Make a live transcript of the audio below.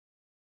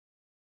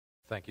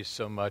Thank you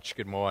so much.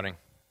 Good morning.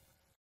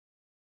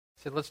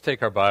 So let's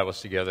take our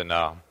Bibles together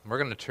now. We're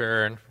going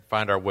to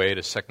find our way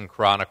to 2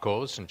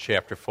 Chronicles in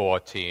chapter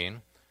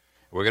 14.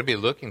 We're going to be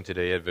looking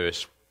today at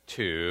verse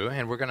 2,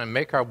 and we're going to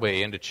make our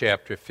way into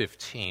chapter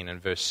 15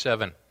 and verse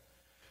 7.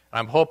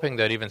 I'm hoping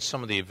that even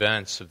some of the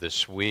events of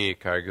this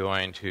week are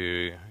going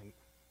to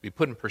be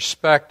put in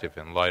perspective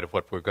in light of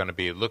what we're going to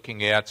be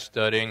looking at,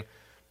 studying,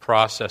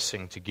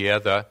 processing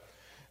together,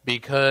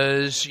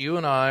 because you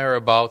and I are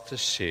about to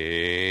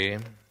see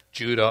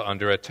Judah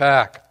under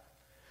attack.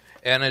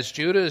 And as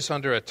Judah is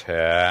under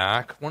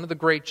attack, one of the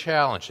great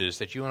challenges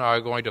that you and I are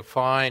going to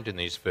find in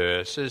these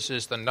verses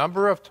is the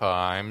number of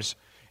times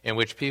in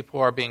which people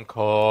are being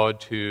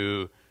called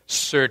to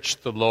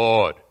search the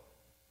Lord,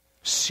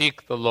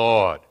 seek the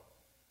Lord.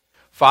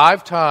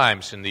 5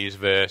 times in these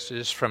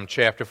verses, from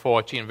chapter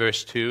 14,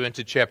 verse 2,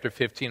 into chapter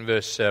 15,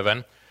 verse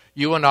 7,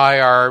 you and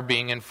I are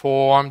being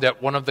informed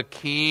that one of the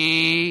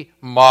key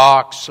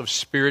marks of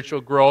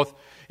spiritual growth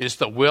is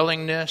the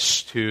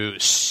willingness to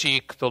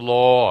seek the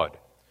Lord.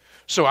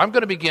 So I'm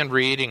going to begin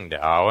reading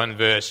now in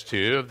verse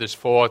 2 of this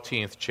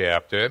 14th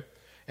chapter.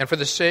 And for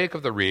the sake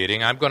of the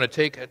reading, I'm going to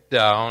take it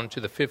down to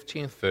the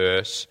 15th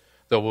verse,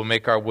 though we'll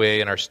make our way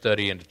in our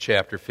study into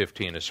chapter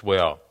 15 as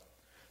well.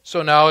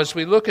 So now as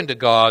we look into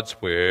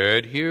God's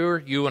Word, here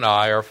you and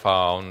I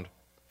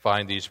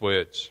find these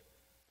words.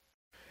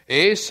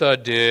 Asa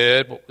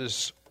did what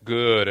was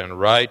good and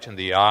right in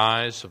the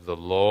eyes of the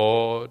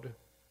Lord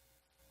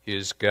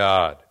his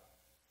God.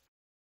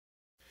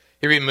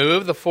 He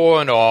removed the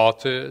foreign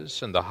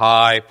altars and the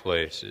high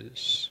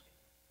places,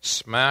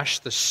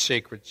 smashed the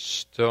sacred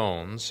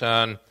stones,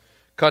 and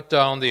cut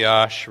down the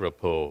Asherah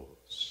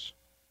poles.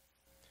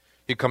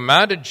 He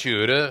commanded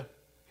Judah,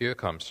 here it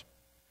comes,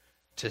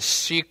 to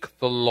seek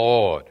the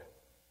Lord,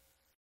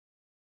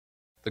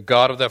 the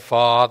God of their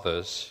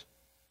fathers,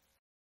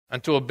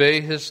 and to obey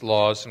his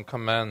laws and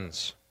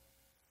commands.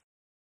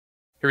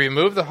 He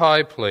removed the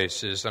high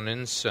places and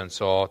incense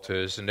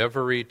altars in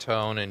every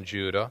town in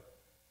Judah,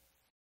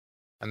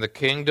 and the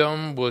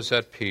kingdom was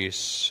at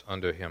peace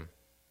under him.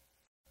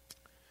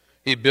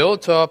 He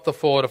built up the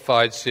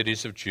fortified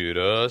cities of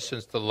Judah,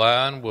 since the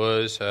land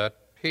was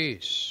at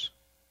peace.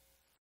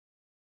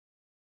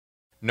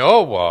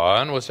 No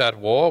one was at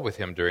war with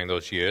him during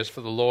those years,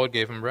 for the Lord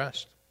gave him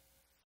rest.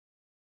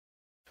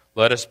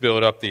 Let us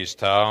build up these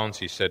towns,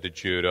 he said to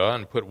Judah,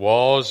 and put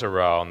walls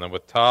around them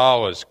with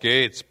towers,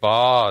 gates,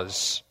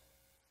 bars.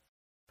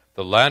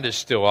 The land is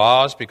still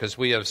ours because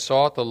we have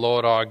sought the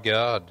Lord our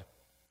God.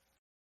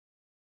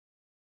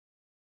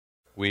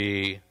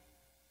 We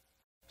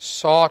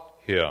sought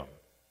him,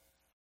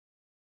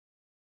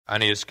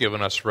 and he has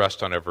given us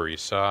rest on every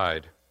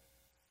side.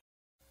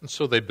 And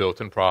so they built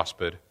and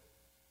prospered.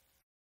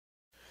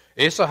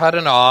 Asa had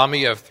an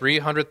army of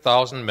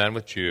 300,000 men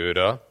with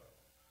Judah,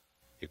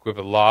 equipped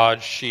with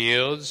large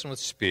shields and with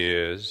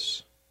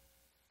spears,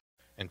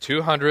 and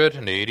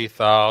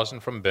 280,000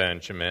 from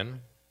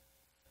Benjamin,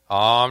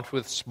 armed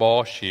with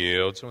small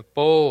shields and with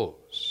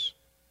bows.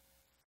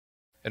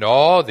 And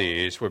all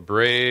these were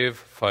brave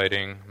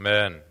fighting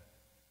men.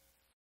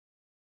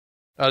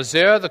 Now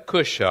Zer the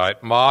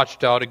Cushite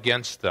marched out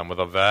against them with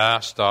a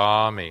vast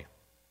army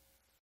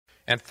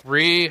and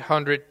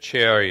 300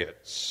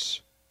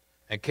 chariots,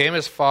 and came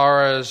as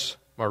far as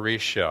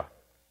Mareshah.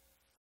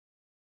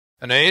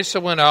 And Asa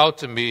went out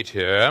to meet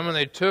him, and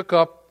they took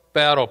up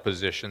battle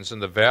positions in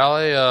the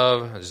valley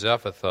of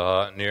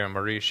Zephathah near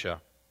Mareshah.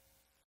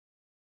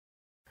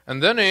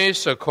 And then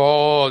Asa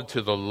called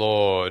to the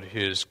Lord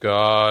his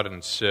God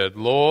and said,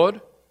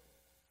 Lord,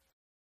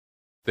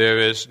 there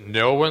is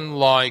no one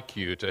like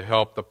you to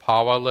help the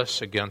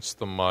powerless against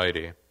the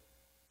mighty.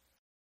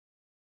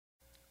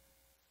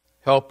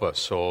 Help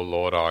us, O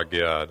Lord our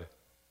God,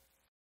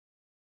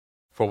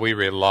 for we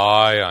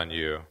rely on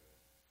you.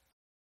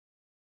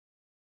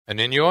 And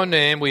in your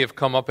name we have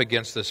come up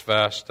against this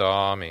vast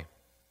army.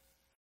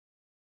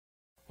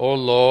 O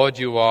Lord,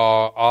 you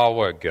are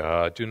our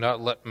God. Do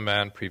not let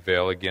man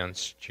prevail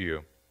against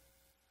you.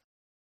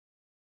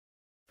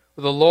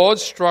 The Lord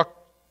struck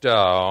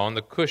down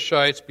the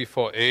Cushites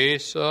before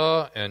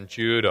Asa and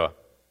Judah.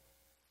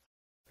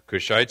 The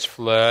Cushites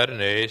fled,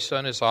 and Asa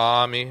and his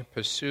army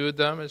pursued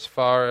them as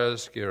far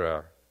as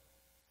Gerar.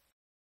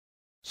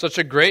 Such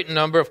a great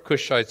number of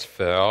Cushites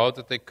fell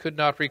that they could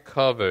not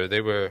recover.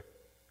 They were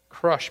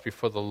crushed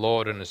before the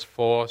Lord and his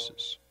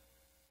forces.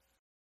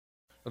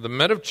 The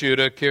men of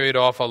Judah carried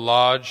off a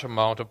large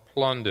amount of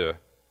plunder.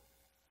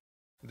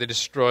 They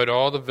destroyed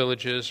all the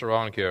villages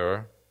around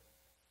Gerar,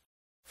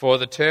 for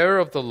the terror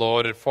of the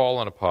Lord had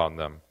fallen upon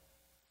them.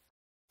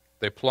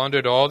 They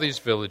plundered all these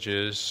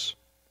villages,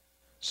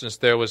 since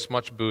there was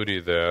much booty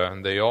there,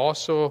 and they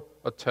also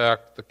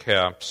attacked the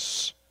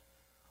camps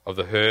of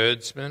the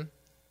herdsmen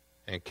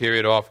and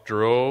carried off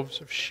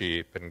droves of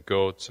sheep and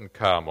goats and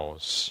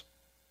camels,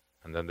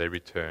 and then they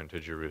returned to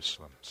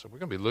Jerusalem. So we're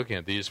going to be looking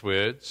at these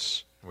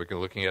words. We're going to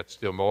be looking at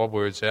still more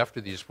words after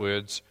these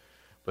words,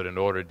 but in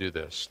order to do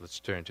this,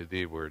 let's turn to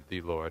the word, the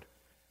Lord,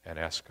 and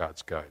ask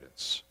God's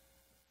guidance.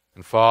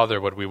 And Father,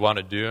 what we want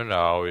to do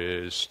now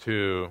is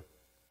to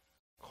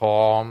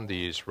calm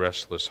these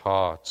restless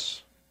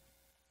hearts.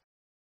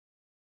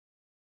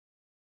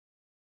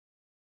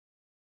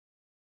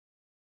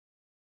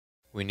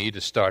 We need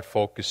to start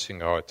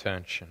focusing our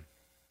attention.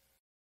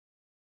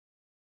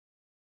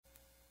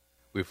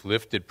 We've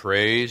lifted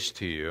praise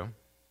to you.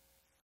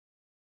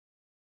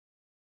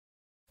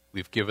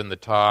 We've given the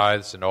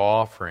tithes and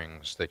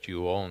offerings that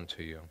you own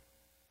to you.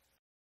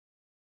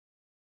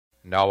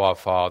 Now, our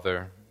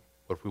Father,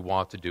 what we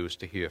want to do is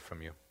to hear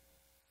from you.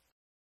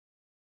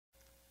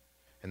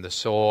 And the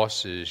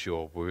source is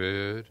your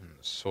word, and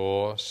the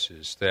source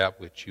is that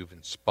which you've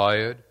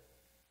inspired.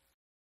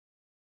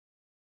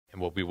 And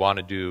what we want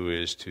to do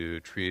is to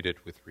treat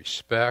it with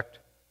respect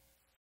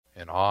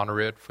and honor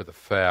it for the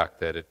fact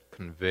that it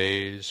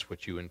conveys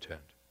what you intend.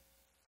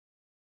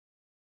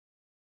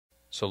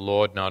 So,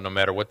 Lord, now no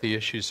matter what the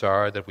issues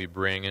are that we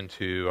bring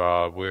into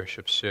our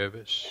worship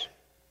service,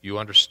 you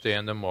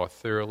understand them more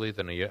thoroughly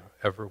than we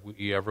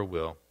ever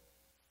will.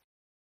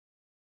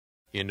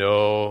 You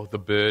know the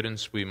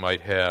burdens we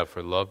might have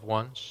for loved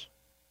ones,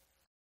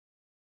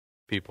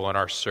 people in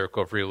our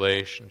circle of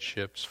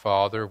relationships,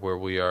 Father, where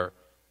we are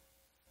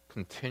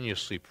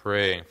continuously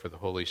praying for the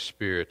Holy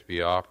Spirit to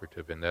be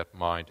operative in that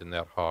mind, in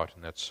that heart,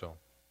 in that soul.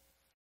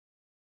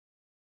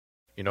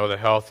 You know the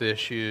health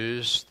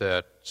issues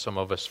that some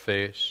of us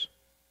face,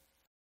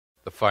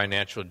 the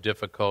financial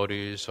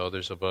difficulties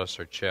others of us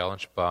are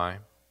challenged by.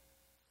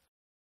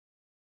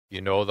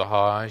 You know the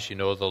highs, you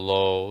know the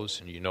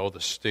lows, and you know the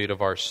state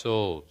of our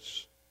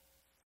souls.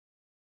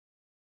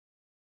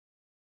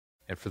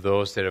 And for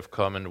those that have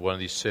come into one of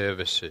these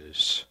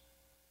services,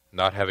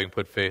 not having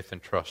put faith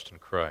and trust in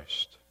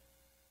Christ,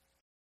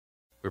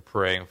 we're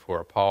praying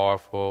for a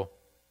powerful,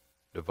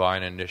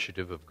 divine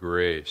initiative of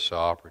grace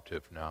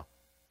operative now,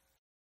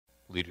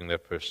 leading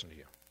that person to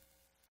you.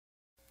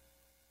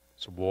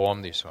 So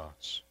warm these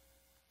hearts.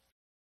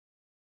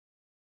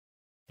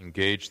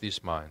 Engage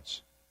these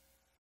minds.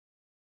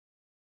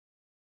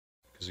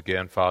 Because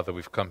again, Father,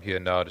 we've come here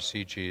now to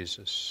see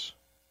Jesus,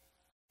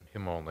 and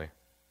Him only.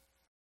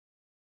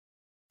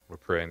 We're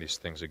praying these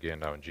things again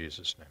now in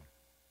Jesus' name.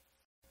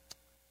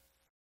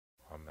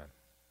 Amen.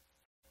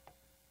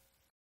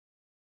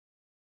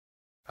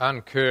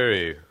 Ann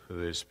Curry, who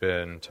has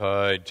been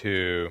tied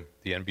to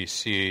the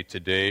NBC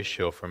Today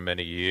show for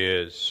many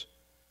years,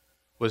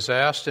 was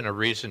asked in a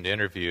recent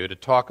interview to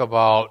talk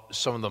about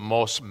some of the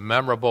most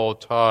memorable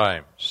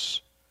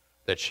times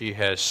that she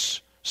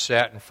has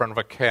sat in front of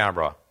a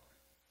camera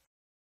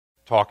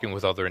talking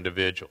with other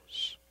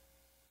individuals.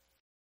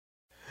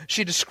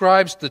 She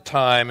describes the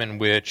time in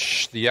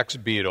which the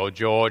ex-Beatle,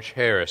 George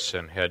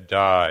Harrison, had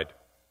died.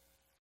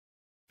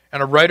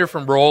 And a writer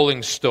from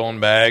Rolling Stone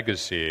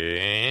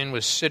magazine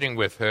was sitting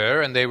with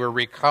her, and they were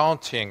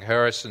recounting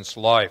Harrison's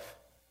life.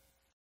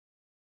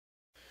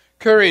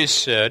 Curry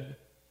said,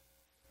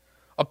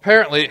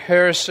 apparently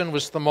Harrison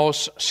was the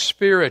most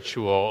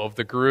spiritual of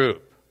the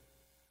group,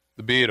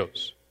 the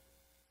Beatles.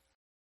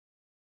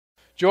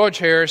 George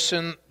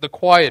Harrison, the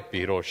quiet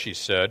Beatle, she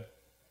said,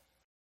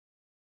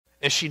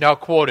 as she now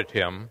quoted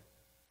him,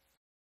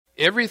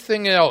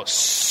 everything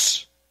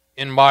else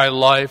in my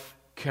life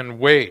can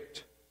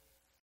wait.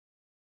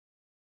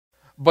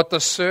 But the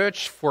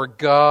search for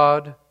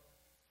God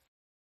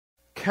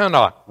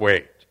cannot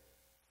wait.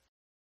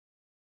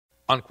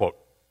 Unquote.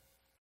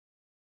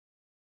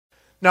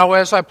 Now,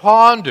 as I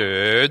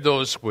pondered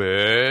those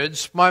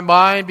words, my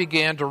mind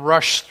began to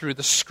rush through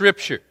the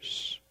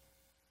Scriptures.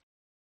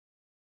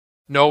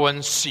 No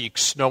one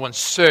seeks, no one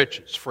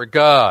searches for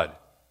God,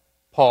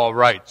 Paul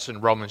writes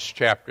in Romans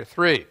chapter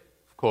 3,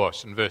 of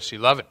course, in verse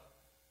 11.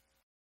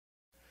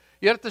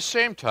 Yet at the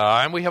same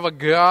time, we have a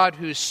God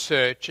who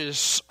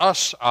searches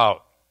us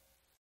out.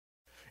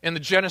 In the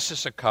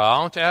Genesis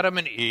account, Adam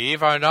and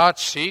Eve are not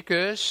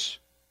seekers.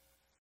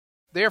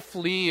 They're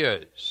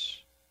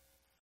fleers.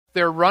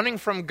 They're running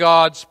from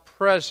God's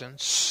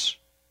presence,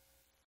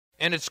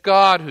 and it's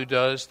God who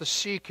does the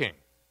seeking.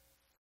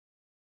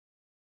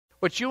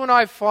 What you and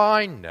I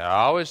find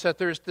now is that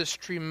there's this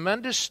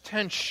tremendous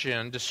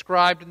tension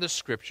described in the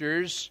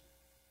Scriptures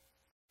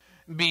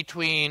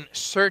between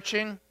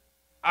searching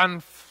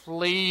and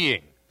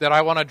fleeing that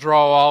I want to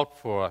draw out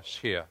for us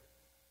here.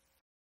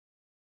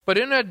 But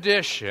in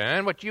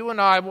addition, what you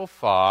and I will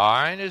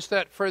find is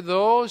that for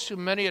those who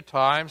many a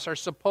times are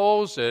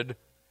supposed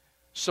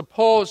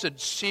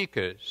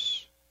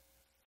seekers,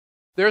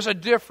 there's a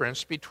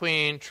difference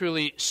between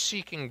truly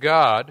seeking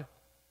God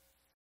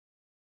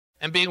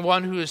and being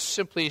one who is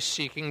simply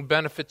seeking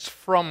benefits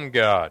from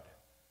God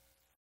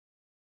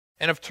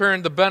and have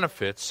turned the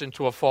benefits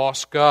into a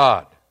false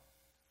God.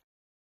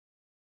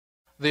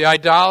 The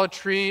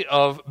idolatry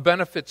of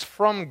benefits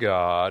from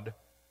God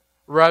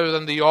rather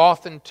than the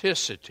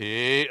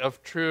authenticity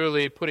of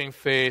truly putting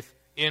faith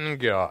in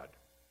God.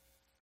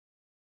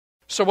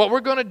 So what we're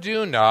going to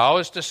do now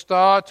is to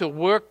start to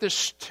work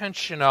this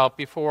tension out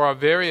before our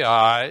very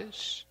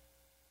eyes,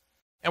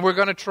 and we're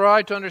going to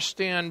try to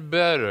understand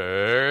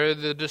better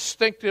the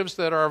distinctives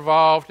that are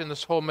involved in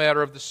this whole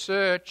matter of the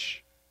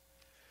search,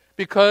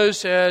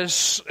 Because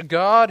as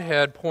God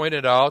had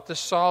pointed out to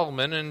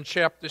Solomon in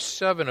chapter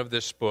 7 of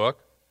this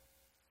book,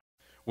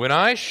 when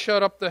I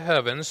shut up the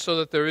heavens so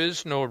that there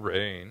is no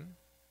rain,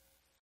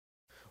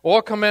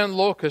 or command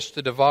locusts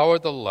to devour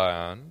the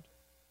land,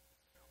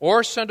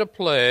 or send a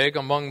plague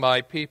among my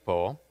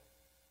people,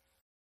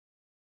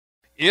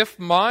 if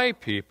my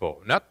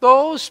people, not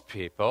those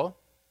people,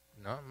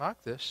 no,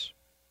 mark this.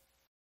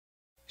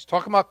 He's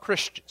talking about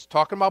Christians,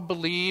 talking about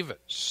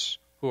believers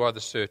who are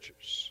the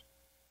searchers.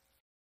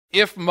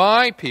 If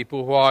my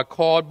people who are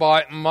called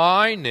by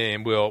my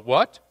name will,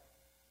 what?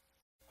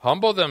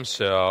 Humble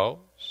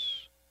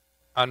themselves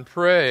and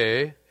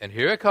pray, and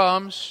here it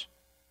comes,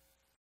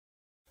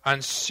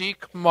 and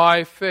seek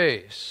my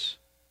face,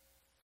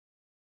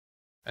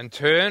 and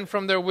turn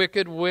from their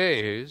wicked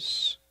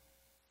ways,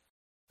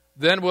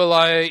 then will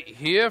I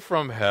hear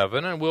from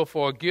heaven and will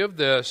forgive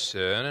their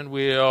sin and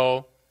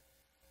will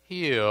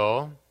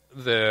heal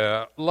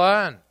their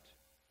land.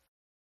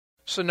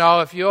 So now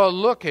if you're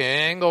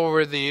looking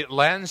over the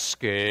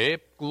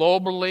landscape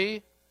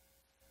globally,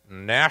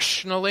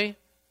 nationally,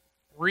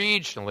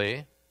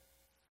 regionally,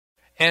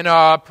 and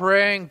are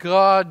praying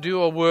God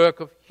do a work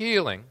of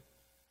healing,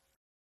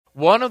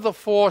 one of the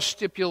 4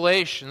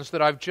 stipulations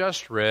that I've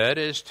just read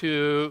is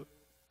to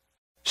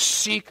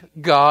seek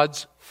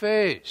God's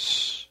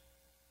face.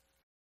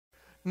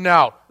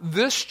 Now,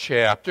 this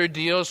chapter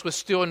deals with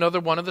still another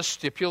one of the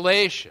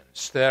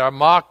stipulations that are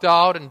marked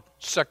out in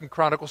 2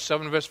 Chronicles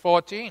 7, verse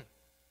 14.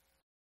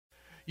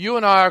 You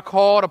and I are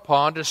called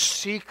upon to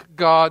seek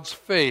God's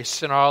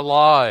face in our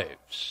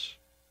lives.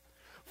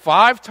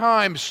 5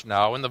 times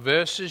now in the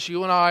verses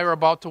you and I are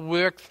about to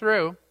work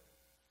through,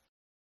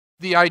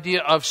 the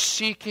idea of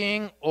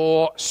seeking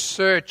or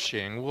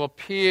searching will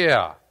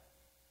appear.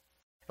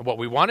 And what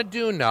we want to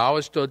do now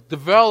is to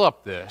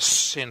develop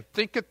this and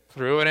think it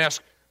through and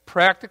ask,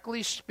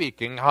 practically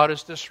speaking, how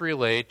does this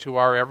relate to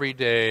our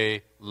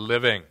everyday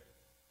living?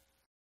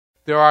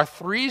 There are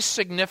 3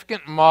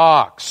 significant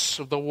marks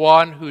of the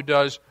one who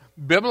does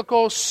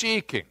biblical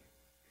seeking,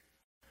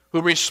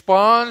 who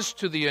responds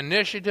to the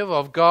initiative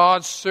of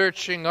God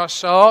searching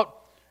us out,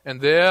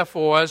 and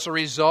therefore, as a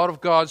result of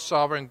God's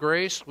sovereign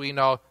grace, we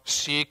now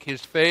seek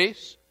His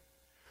face.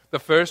 The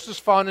first is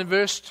found in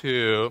verse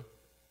 2,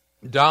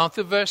 down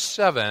to verse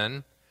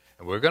 7,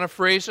 and we're going to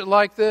phrase it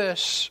like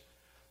this,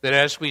 that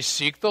as we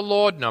seek the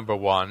Lord, number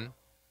 1,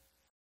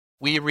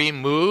 we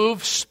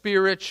remove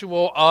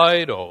spiritual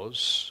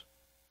idols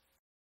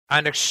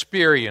and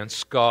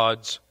experience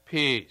God's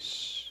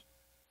peace.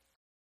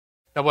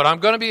 Now, what I'm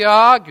going to be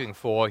arguing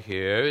for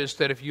here is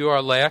that if you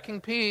are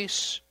lacking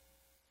peace,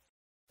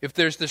 if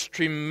there's this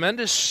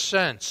tremendous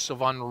sense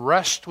of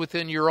unrest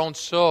within your own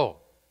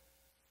soul,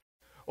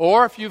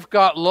 or if you've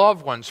got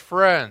loved ones,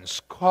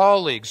 friends,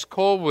 colleagues,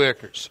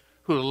 co-workers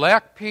who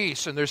lack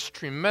peace and there's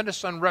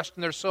tremendous unrest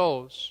in their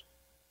souls,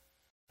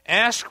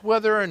 ask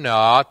whether or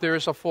not there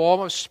is a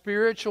form of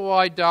spiritual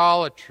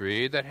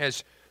idolatry that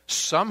has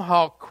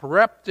somehow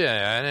crept in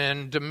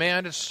and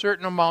demanded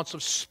certain amounts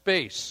of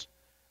space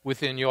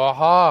within your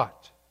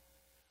heart.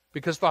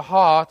 Because the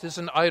heart is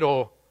an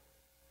idol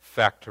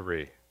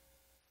factory.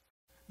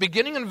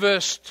 Beginning in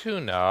verse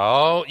 2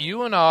 now,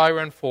 you and I are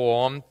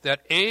informed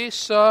that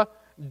Asa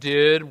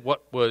did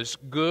what was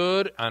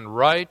good and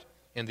right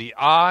in the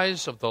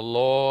eyes of the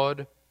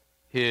Lord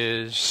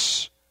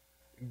his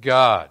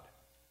God.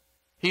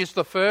 He's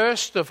the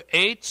first of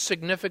 8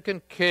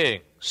 significant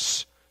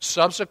kings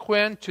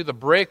subsequent to the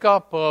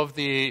breakup of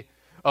the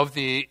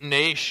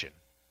nation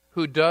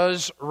who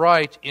does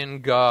right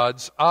in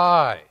God's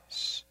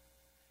eyes.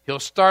 He'll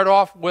start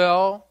off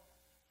well.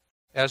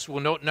 As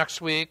we'll note next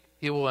week,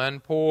 he will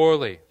end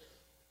poorly.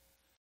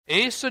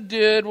 Asa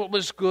did what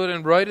was good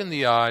and right in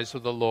the eyes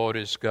of the Lord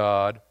his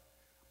God.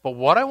 But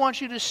what I want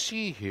you to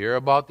see here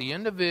about the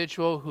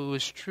individual who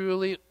is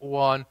truly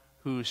one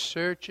who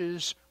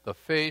searches the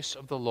face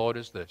of the Lord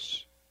is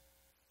this.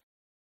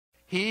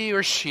 He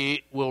or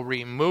she will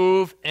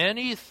remove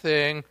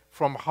anything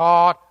from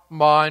heart,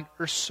 mind,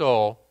 or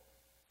soul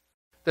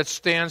that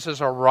stands as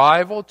a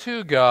rival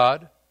to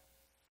God,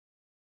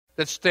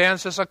 that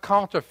stands as a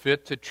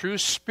counterfeit to true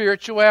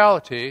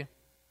spirituality,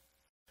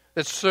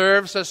 that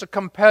serves as a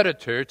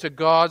competitor to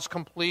God's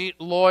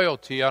complete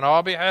loyalty on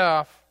our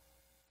behalf.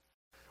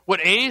 What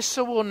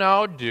Asa will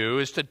now do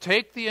is to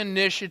take the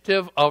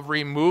initiative of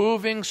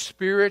removing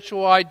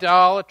spiritual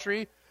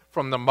idolatry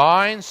from the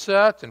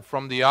mindset and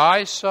from the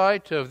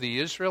eyesight of the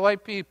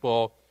Israelite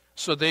people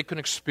so they can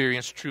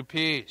experience true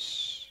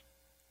peace.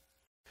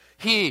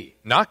 He,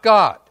 not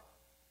God,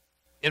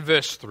 in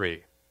verse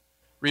 3,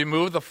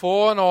 removed the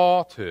foreign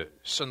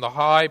altars and the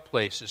high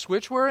places,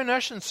 which were in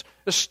essence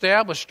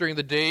established during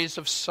the days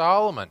of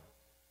Solomon.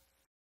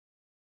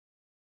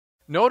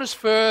 Notice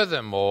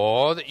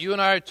furthermore that you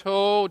and I are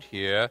told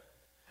here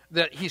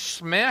that he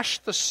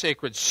smashed the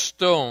sacred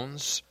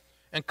stones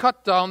and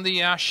cut down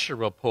the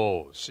Asherah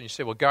poles. And you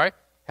say, well, Gary,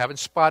 haven't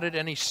spotted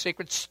any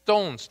sacred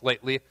stones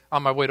lately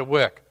on my way to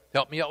work.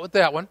 Help me out with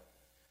that one.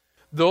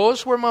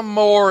 Those were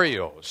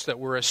memorials that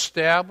were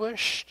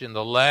established in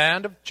the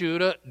land of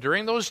Judah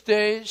during those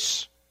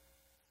days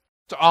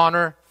to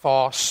honor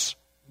false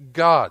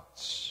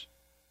gods.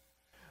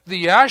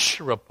 The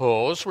Asherah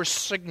poles were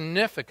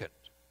significant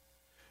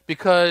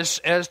because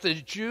as the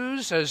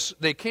Jews, as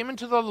they came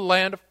into the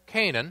land of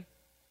Canaan,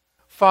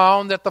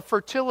 found that the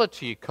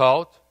fertility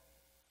cult,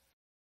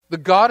 the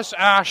goddess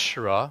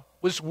Asherah,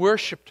 was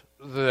worshipped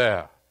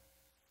there.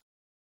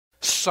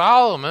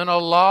 Solomon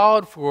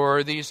allowed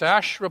for these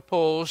Asherah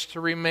poles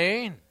to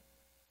remain.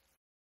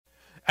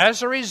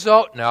 As a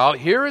result now,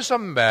 here is a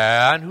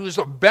man who's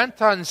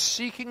bent on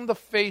seeking the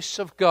face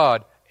of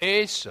God,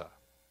 Asa,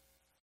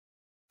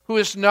 who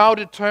is now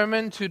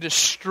determined to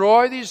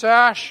destroy these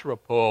Asherah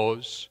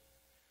poles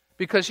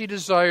because he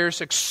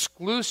desires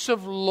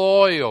exclusive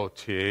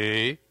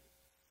loyalty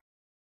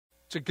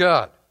to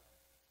God.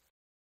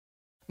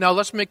 Now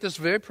let's make this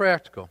very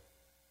practical.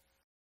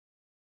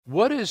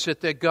 What is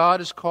it that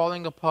God is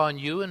calling upon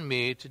you and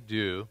me to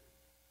do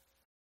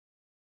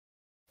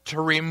to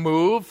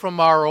remove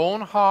from our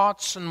own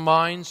hearts and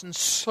minds and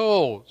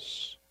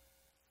souls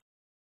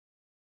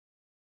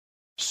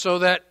so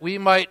that we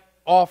might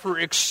offer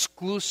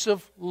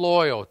exclusive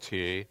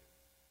loyalty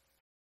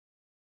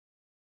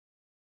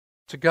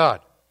to God?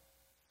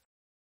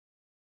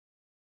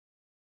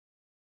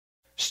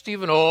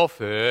 Stephen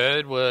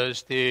Olford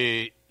was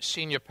the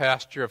senior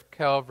pastor of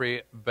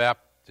Calvary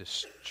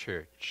Baptist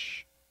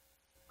Church.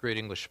 Great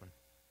Englishman.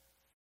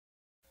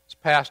 He's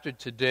pastored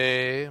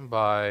today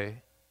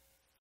by,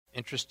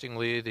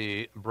 interestingly,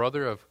 the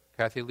brother of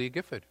Kathy Lee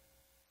Gifford.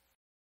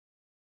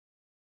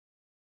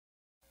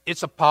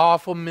 It's a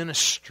powerful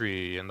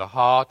ministry in the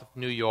heart of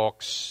New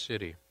York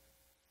City.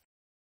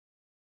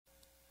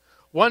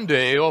 One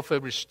day,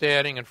 Olford was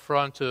standing in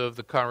front of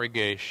the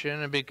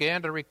congregation and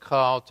began to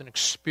recount an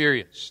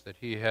experience that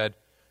he had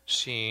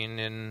seen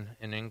in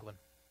England.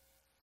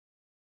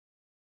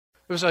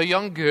 There was a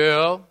young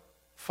girl,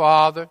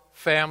 father,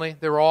 family,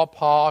 they were all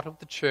part of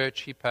the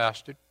church he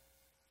pastored.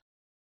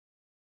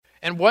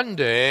 And one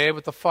day,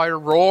 with the fire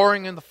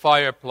roaring in the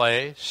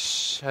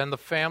fireplace and the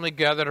family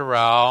gathered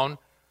around,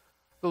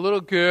 the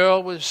little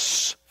girl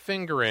was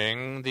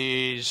fingering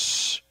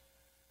these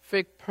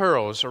fake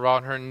pearls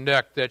around her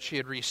neck that she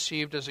had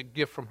received as a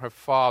gift from her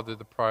father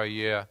the prior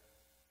year.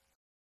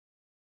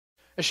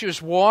 As she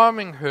was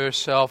warming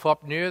herself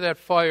up near that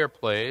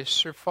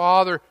fireplace, her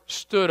father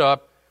stood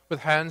up with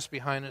hands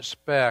behind his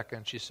back,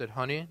 and she said,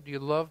 "Honey, do you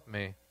love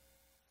me?"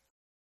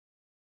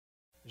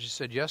 And she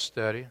said, "Yes,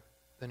 Daddy."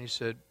 Then he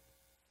said,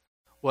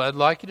 "What I'd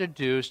like you to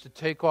do is to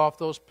take off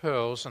those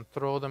pearls and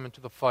throw them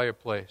into the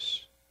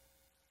fireplace."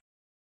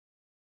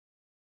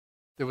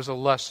 There was a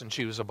lesson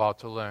she was about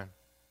to learn.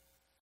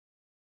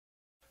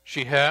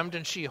 She hemmed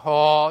and she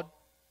hawed.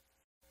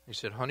 He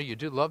said, "Honey, you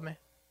do love me?"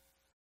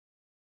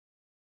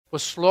 Well,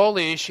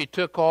 slowly she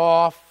took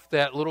off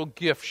that little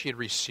gift she had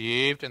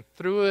received and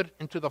threw it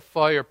into the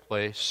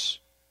fireplace,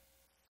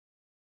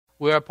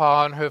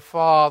 whereupon her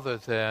father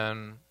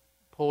then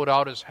pulled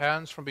out his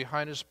hands from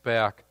behind his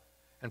back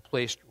and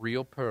placed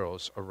real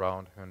pearls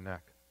around her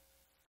neck.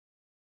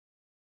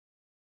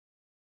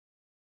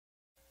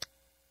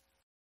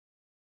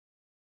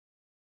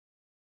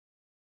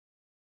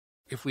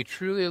 If we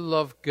truly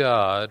love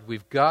God,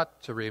 we've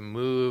got to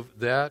remove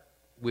that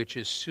which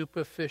is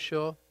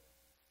superficial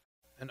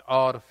and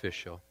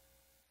artificial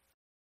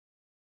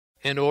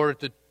in order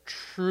to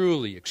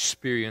truly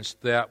experience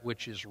that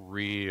which is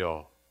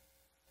real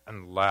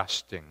and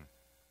lasting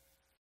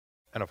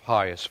and of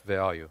highest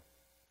value.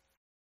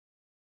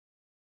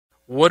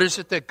 What is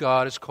it that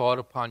God has called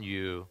upon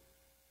you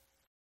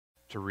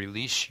to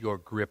release your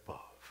grip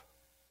of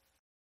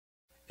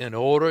in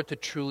order to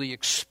truly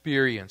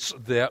experience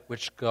that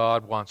which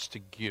God wants to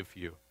give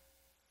you?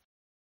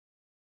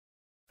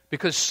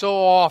 Because so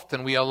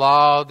often we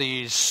allow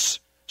these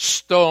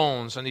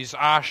stones and these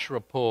Asherah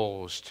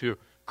poles to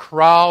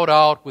crowd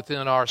out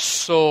within our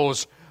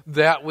souls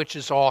that which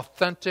is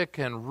authentic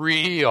and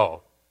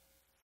real.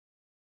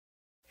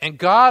 And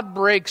God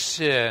breaks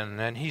in,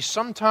 and He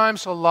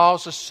sometimes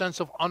allows a sense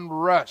of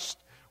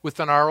unrest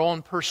within our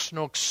own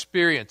personal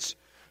experience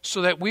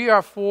so that we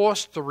are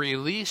forced to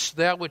release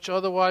that which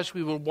otherwise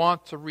we would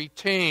want to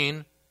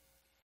retain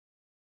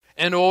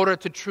in order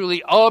to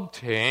truly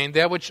obtain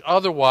that which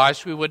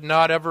otherwise we would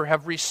not ever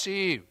have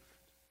received.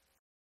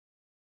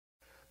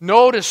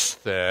 Notice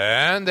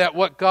then that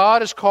what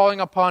God is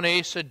calling upon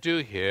Asa to do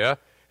here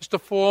is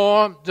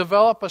to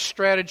develop a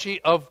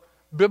strategy of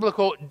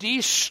biblical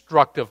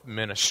destructive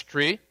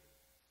ministry,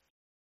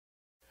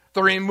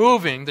 the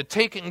removing, the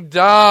taking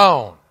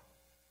down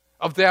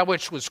of that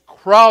which was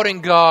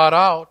crowding God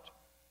out,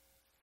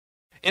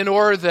 in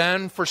order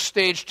then for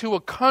stage 2, a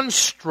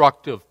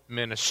constructive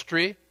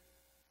ministry,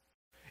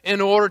 in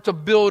order to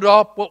build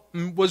up what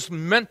was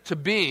meant to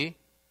be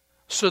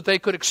so that they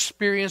could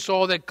experience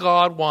all that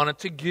God wanted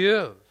to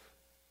give.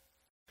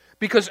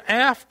 Because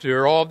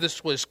after all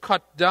this was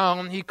cut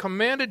down, He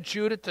commanded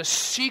Judah to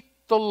seek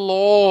the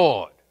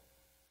Lord.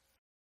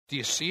 Do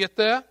you see it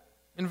there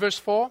in verse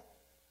 4?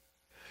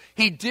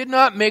 He did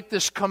not make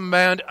this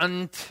command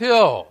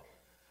until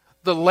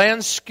the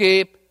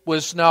landscape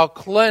was now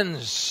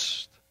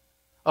cleansed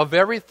of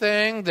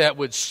everything that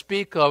would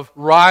speak of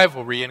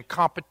rivalry and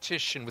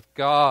competition with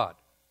God.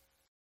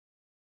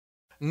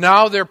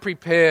 Now they're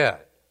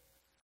prepared.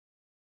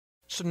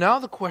 So now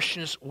the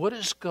question is, what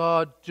is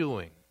God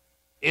doing?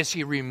 As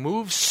He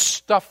removes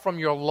stuff from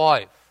your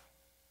life,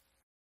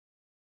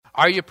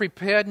 are you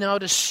prepared now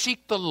to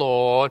seek the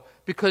Lord?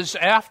 Because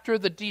after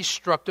the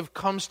destructive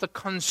comes the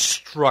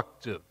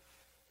constructive.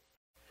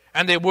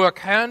 And they work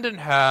hand in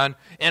hand,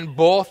 and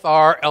both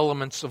are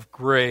elements of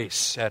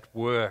grace at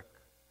work.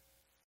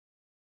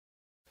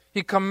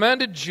 He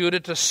commanded Judah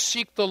to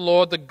seek the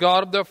Lord, the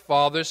God of their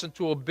fathers, and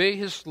to obey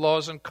His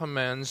laws and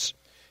commands.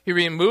 He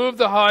removed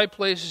the high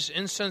places,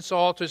 incense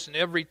altars in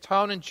every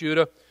town in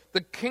Judah.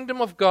 The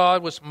kingdom of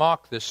God was,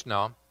 mark this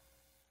now,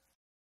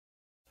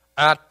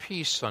 at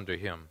peace under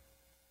Him.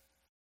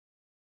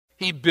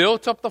 He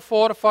built up the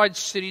fortified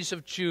cities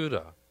of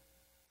Judah,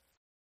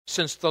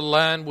 since the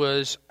land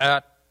was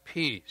at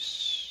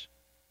peace.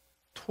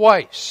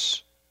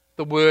 Twice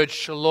the word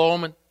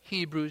shalom in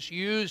Hebrew is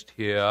used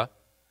here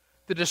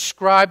to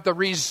describe the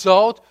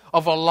result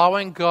of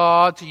allowing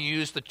God to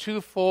use the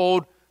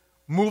twofold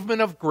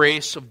movement of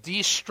grace of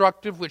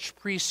destructive which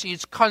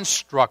precedes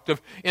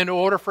constructive in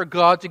order for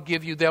God to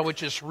give you that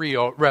which is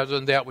real rather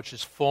than that which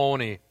is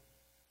phony.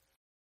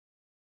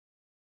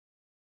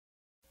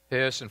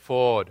 Harrison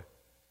Ford,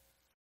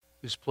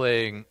 who's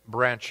playing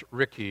Branch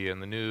Rickey in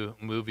the new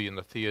movie in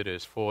the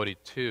theaters,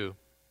 42,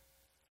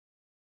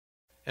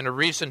 in a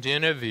recent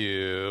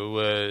interview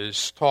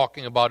was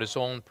talking about his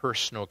own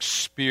personal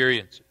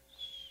experiences,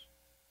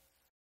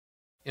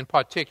 in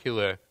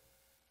particular,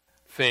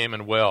 fame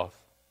and wealth.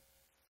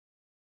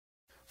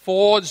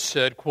 Ford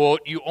said,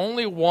 quote, "You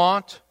only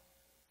want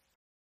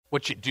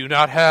what you do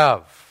not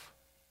have,"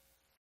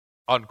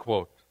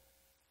 unquote.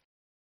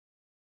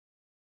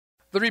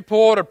 The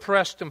reporter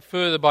pressed him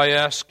further by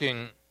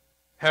asking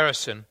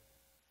Harrison,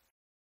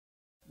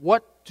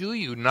 "What do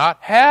you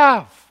not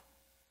have?"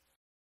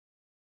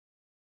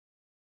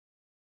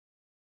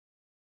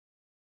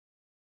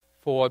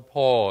 Ford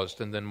paused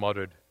and then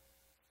muttered,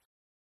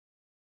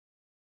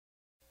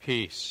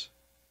 "Peace."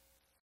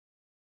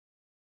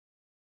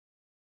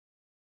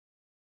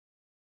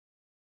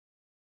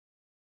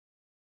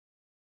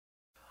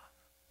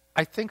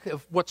 I think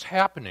of what's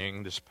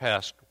happening this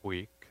past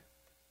week.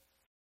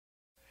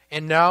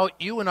 And now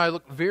you and I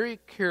look very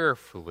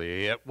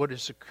carefully at what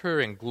is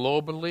occurring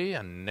globally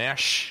and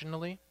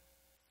nationally,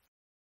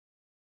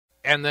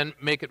 and then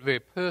make it very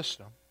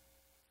personal.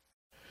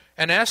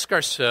 And ask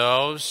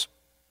ourselves,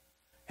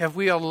 have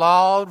we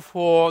allowed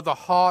for the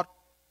hot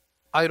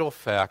idol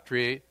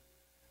factory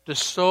to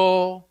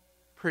so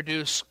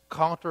produce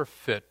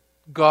counterfeit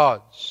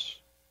gods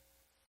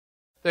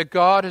that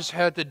God has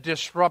had to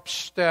disrupt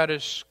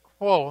status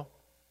quo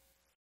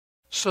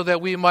so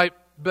that we might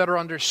better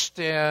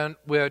understand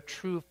where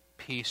true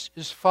peace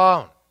is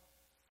found?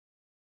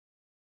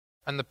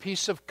 And the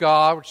peace of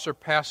God, which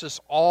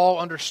surpasses all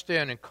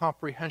understanding,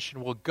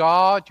 comprehension, will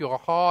guard your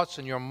hearts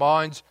and your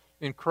minds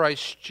in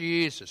Christ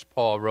Jesus,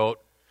 Paul wrote.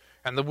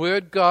 And the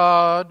word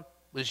God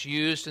was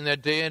used in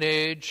that day and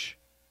age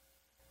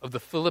of the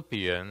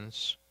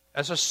Philippians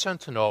as a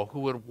sentinel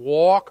who would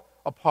walk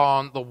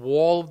upon the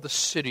wall of the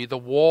city, the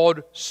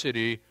walled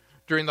city,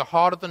 during the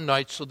heart of the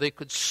night so they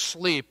could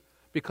sleep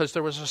because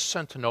there was a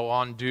sentinel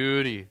on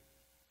duty.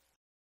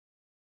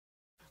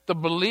 The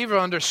believer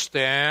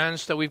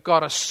understands that we've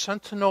got a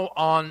sentinel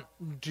on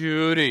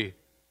duty.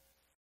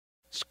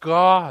 It's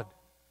God.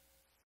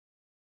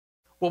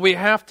 What we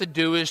have to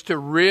do is to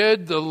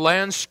rid the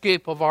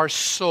landscape of our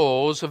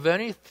souls of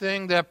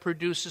anything that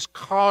produces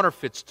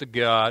counterfeits to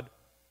God,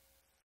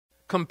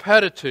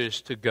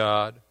 competitors to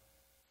God,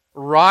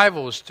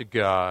 rivals to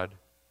God,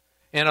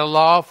 and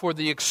allow for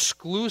the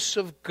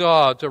exclusive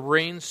God to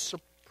reign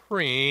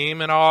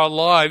supreme in our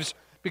lives,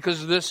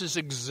 because this is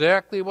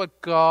exactly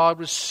what God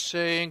was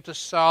saying to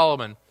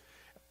Solomon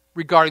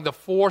regarding the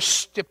 4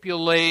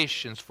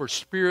 stipulations for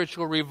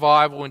spiritual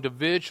revival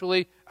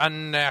individually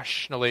and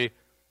nationally.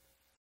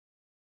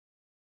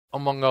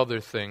 Among other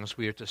things,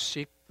 we are to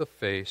seek the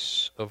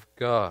face of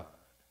God.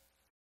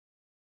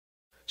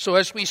 So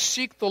as we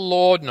seek the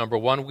Lord, number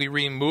one, we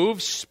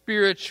remove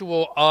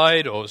spiritual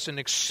idols and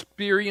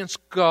experience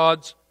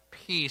God's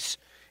peace.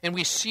 And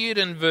we see it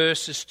in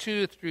verses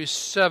 2 through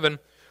 7.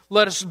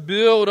 Let us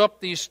build up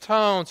these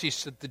towns, he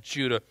said to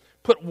Judah.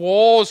 Put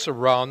walls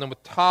around them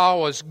with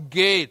towers,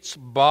 gates,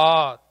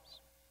 bars.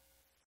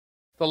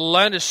 The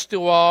land is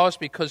still ours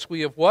because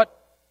we have what?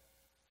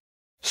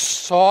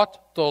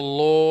 Sought the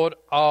Lord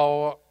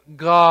our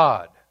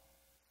God.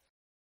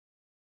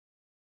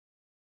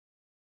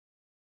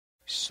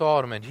 We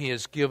sought Him, and He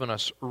has given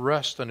us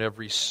rest on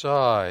every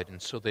side.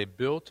 And so they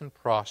built and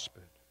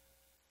prospered.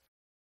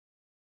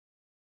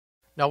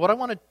 Now, what I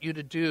want you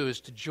to do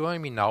is to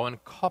join me now in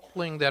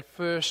coupling that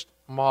first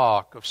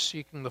mark of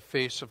seeking the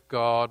face of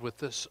God with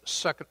this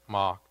second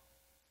mark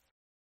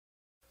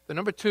But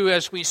number two,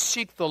 as we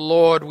seek the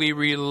Lord, we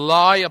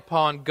rely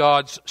upon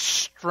God's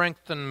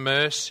strength and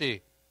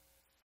mercy.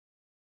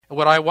 And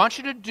what I want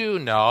you to do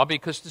now,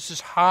 because this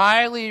is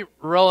highly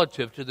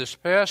relative to this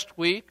past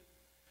week,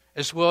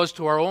 as well as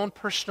to our own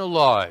personal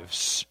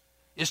lives,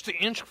 is to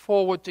inch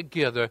forward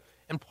together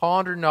and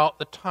ponder out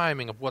the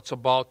timing of what's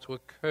about to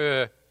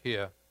occur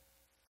here.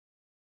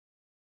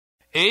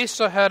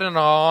 Asa had an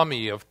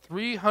army of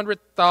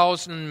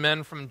 300,000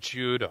 men from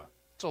Judah.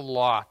 It's a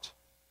lot.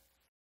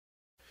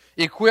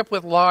 Equipped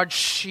with large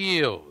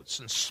shields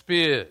and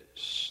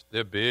spears.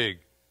 They're big.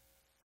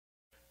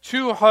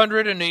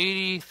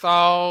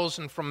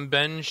 280,000 from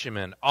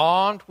Benjamin,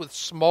 armed with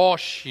small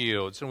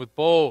shields and with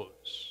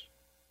bows.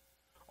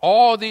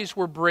 All these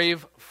were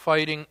brave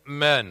fighting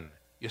men.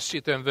 You see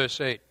it there in verse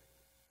 8.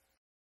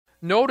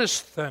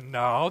 Notice then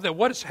now that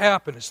what has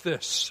happened is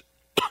this.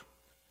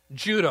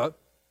 Judah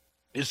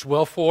is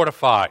well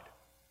fortified.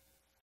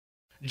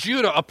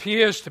 Judah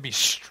appears to be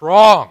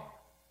strong.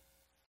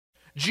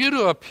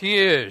 Judah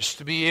appears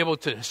to be able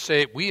to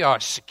say, we are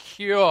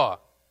secure.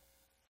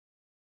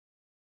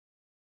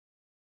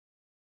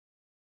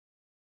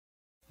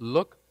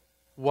 Look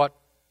what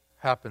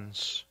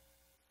happens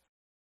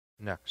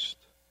next.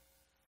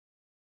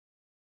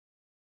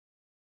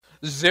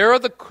 Zerah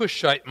the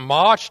Cushite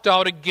marched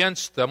out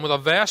against them with a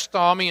vast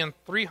army and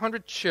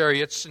 300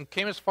 chariots and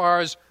came as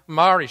far as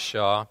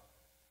Marishah.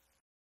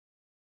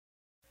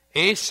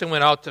 Asa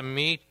went out to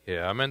meet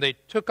him, and they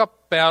took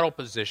up battle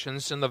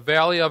positions in the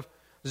valley of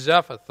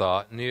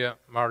Zephathah near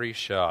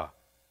Marishah.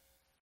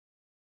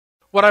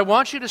 What I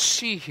want you to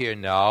see here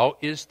now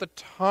is the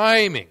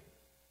timing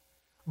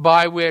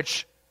by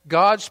which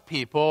God's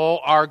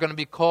people are going to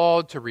be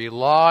called to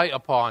rely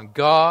upon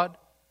God.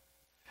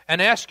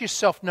 And ask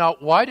yourself now,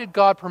 why did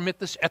God permit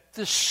this at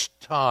this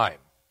time?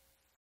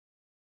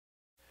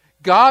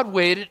 God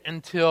waited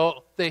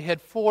until they had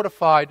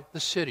fortified the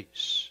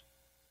cities.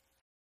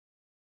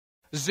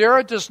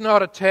 Zerah does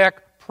not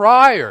attack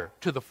prior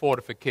to the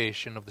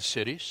fortification of the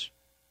cities.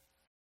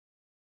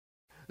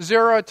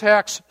 Zerah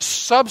attacks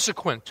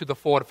subsequent to the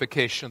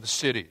fortification of the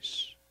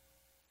cities.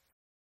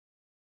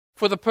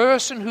 For the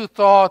person who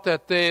thought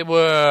that they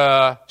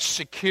were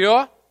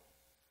secure,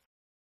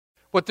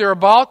 what they're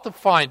about to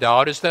find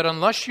out is that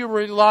unless you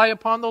rely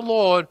upon the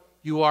Lord,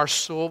 you are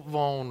so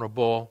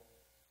vulnerable.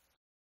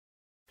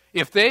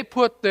 If they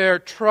put their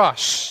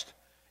trust,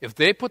 if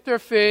they put their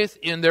faith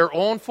in their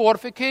own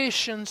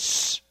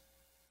fortifications,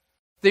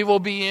 they will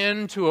be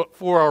in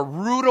for a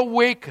rude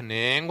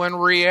awakening when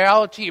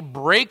reality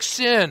breaks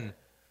in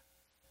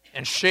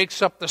and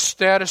shakes up the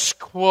status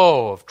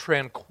quo of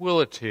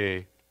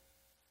tranquility.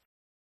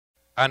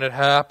 And it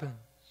happens.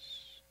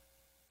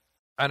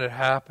 And it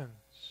happens.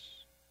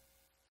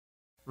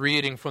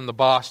 Reading from the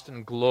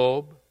Boston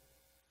Globe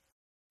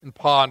and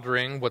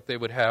pondering what they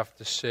would have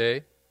to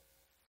say.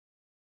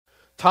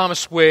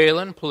 Thomas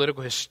Whalen,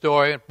 political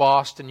historian at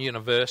Boston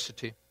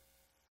University.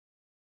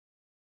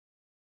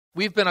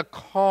 We've been a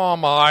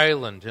calm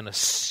island in a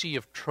sea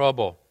of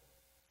trouble.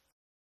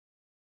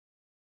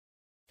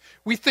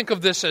 We think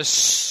of this as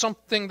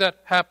something that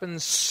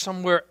happens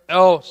somewhere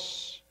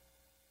else.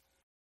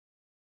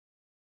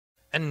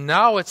 And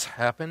now it's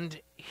happened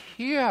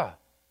here.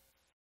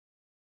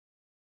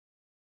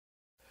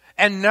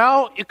 And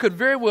now it could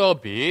very well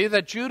be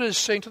that Judah is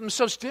saying to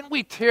themselves, didn't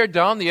we tear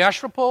down the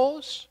Asherah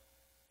poles?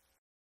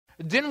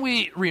 Didn't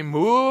we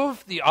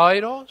remove the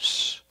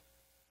idols?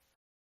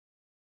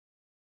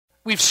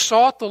 We've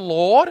sought the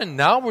Lord and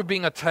now we're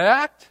being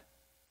attacked?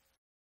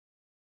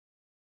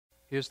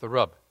 Here's the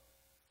rub.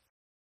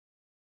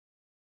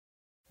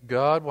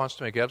 God wants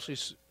to make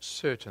absolutely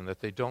certain that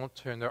they don't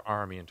turn their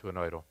army into an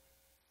idol.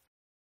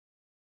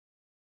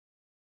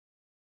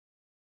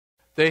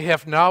 They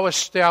have now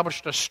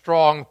established a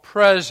strong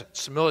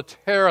presence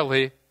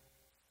militarily.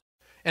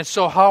 And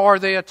so how are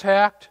they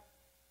attacked?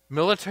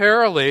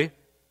 Militarily.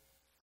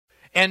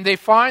 And they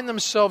find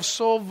themselves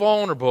so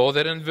vulnerable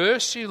that in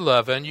verse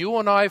 11, you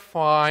and I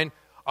find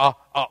a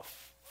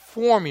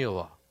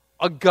formula,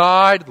 a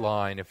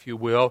guideline, if you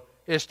will,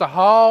 as to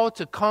how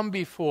to come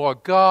before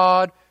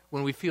God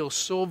when we feel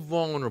so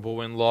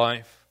vulnerable in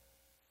life.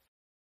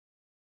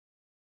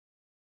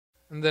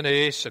 And then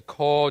Asa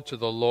called to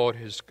the Lord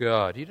his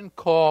God. He didn't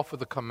call for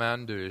the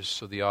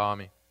commanders of the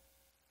army.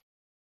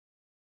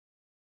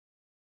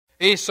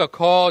 Asa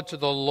called to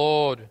the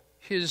Lord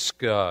his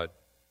God,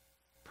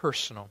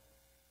 personal,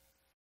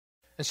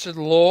 and said,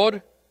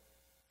 Lord,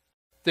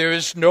 there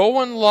is no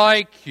one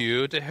like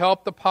you to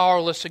help the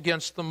powerless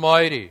against the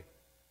mighty.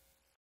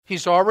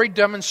 He's already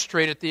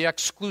demonstrated the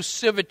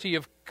exclusivity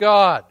of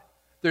God.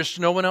 There's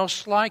no one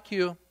else like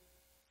you.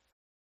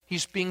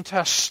 He's being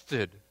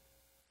tested.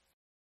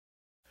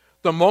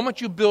 The moment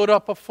you build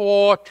up a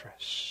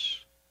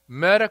fortress,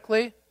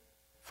 medically,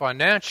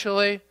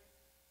 financially,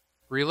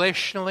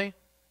 relationally,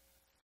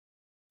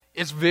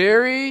 it's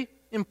very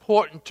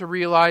important to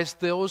realize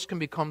those can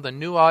become the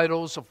new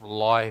idols of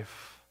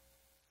life.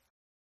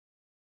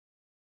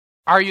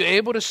 Are you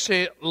able to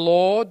say,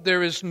 Lord,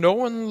 there is no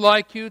one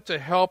like you to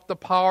help the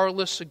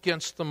powerless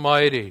against the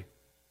mighty?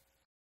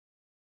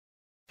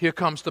 Here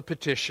comes the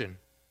petition.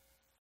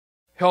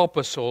 Help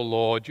us, O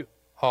Lord,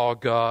 our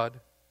God.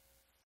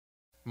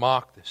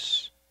 Mark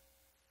this.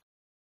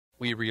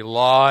 We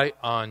rely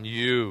on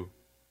you.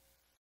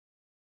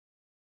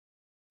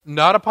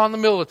 Not upon the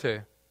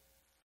military.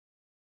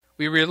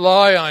 We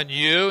rely on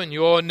you. In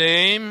your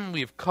name,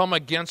 we've come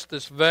against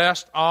this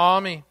vast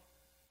army.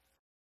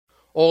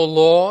 O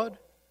Lord,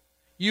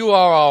 you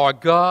are our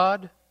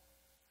God.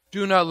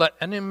 Do not let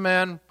any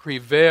man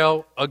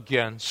prevail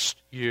against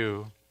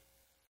you.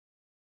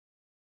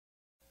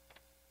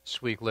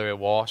 This week, Larry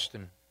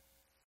Waston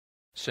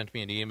sent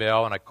me an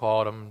email, and I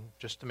called him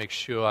just to make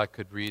sure I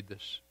could read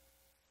this.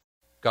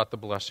 Got the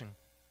blessing.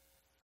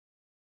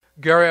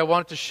 Gary, I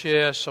wanted to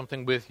share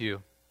something with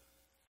you.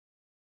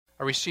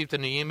 I received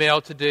an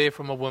email today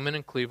from a woman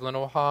in Cleveland,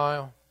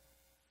 Ohio.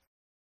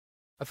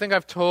 I think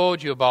I've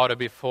told you about it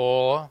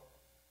before,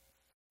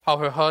 how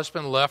her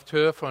husband left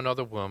her for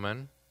another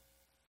woman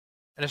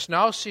and is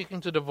now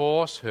seeking to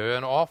divorce her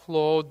and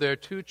offload their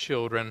 2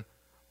 children,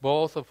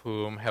 both of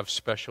whom have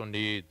special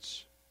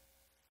needs.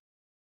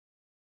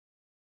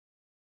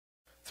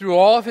 Through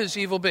all of his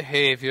evil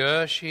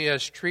behavior, she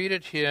has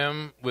treated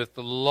him with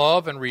the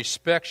love and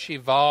respect she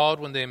vowed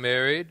when they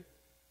married,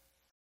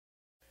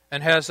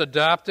 and has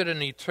adopted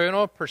an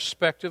eternal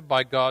perspective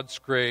by God's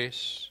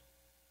grace.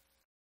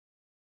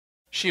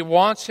 She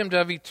wants him to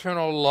have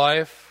eternal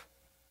life,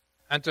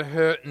 and to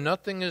her,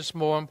 nothing is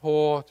more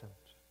important.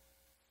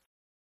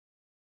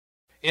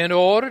 In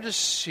order to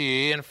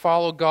see and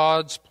follow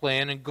God's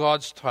plan and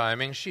God's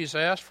timing, she's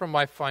asked for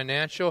my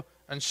financial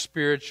and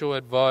spiritual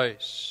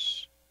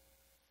advice,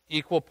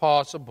 equal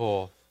parts of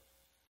both,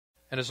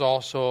 and has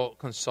also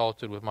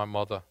consulted with my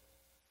mother,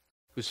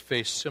 who's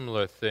faced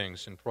similar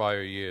things in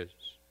prior years.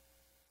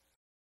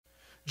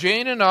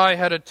 Jane and I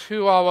had a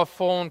 2-hour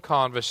phone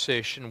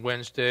conversation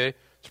Wednesday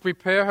to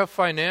prepare her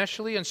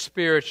financially and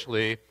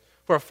spiritually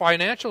for a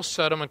financial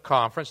settlement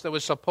conference that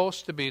was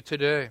supposed to be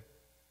today.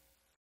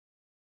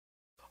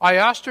 I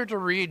asked her to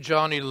read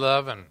John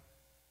 11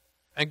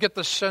 and get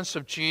the sense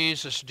of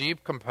Jesus'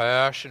 deep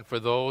compassion for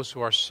those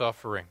who are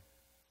suffering,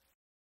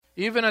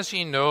 even as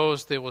he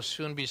knows they will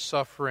soon be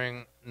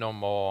suffering no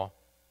more.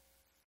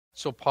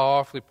 So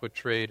powerfully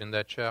portrayed in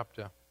that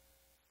chapter.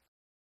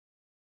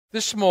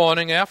 This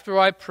morning, after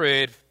I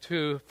prayed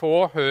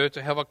for her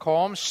to have a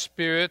calm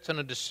spirit and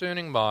a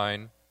discerning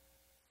mind,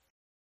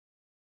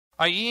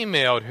 I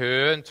emailed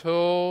her and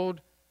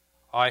told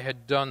I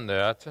had done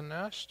that and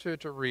asked her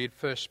to read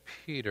 1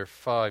 Peter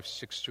 5,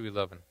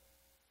 6-11.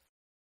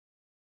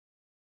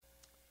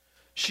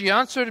 She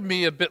answered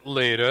me a bit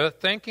later,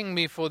 thanking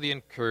me for the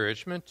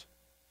encouragement,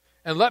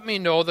 and let me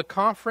know the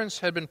conference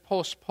had been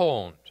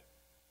postponed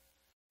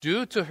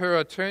due to her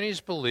attorney's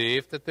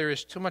belief that there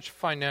is too much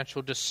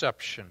financial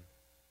deception.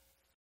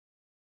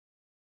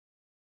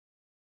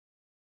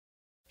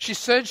 She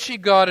said she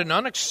got an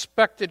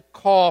unexpected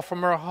call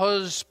from her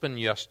husband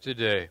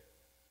yesterday,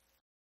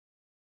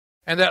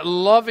 and that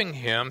loving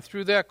him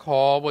through that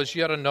call was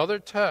yet another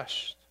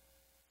test.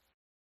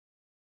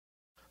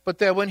 But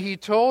that when he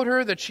told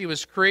her that she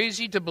was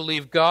crazy to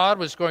believe God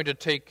was going to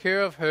take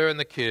care of her and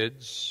the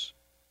kids,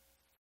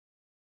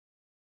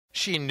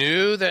 she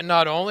knew that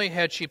not only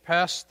had she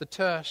passed the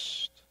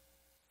test,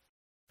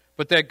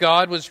 but that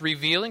God was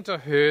revealing to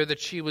her that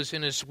she was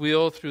in his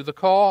will through the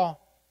call.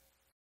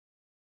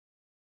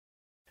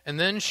 And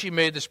then she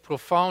made this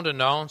profound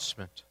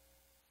announcement.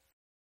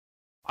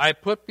 I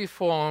put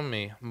before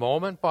me,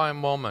 moment by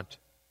moment,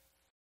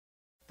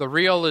 the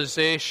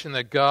realization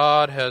that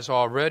God has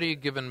already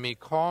given me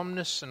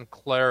calmness and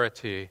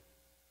clarity.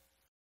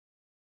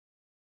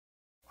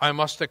 I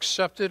must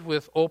accept it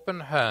with open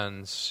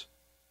hands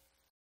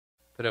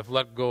that have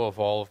let go of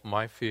all of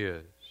my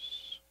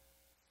fears.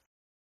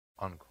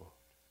 Unquote.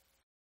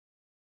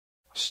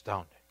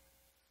 Astounding.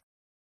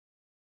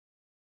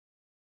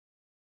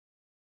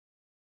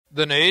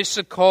 Then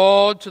Asa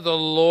called to the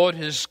Lord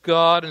his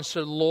God and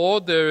said,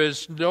 Lord, there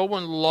is no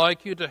one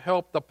like you to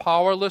help the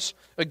powerless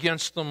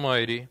against the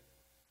mighty.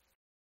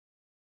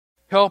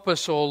 Help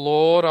us, O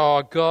Lord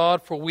our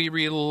God, for we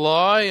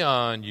rely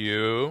on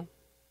you.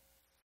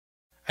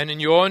 And in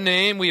your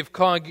name we have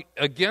come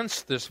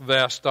against this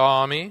vast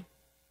army.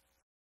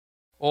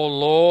 O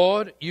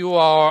Lord, you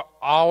are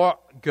our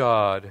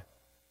God.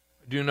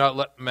 Do not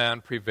let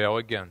man prevail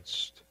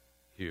against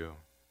you.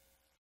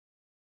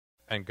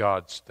 And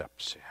God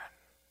steps in.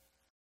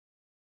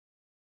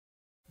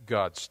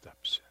 God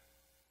steps in.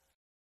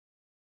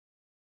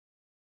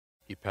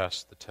 He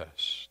passed the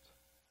test.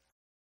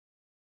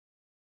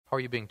 How are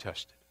you being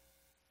tested?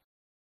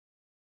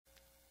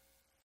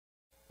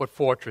 What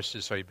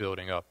fortresses are you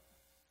building up?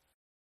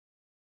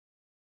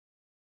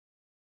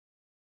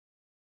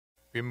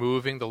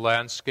 Removing the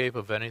landscape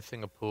of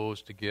anything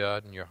opposed to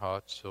God in your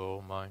heart,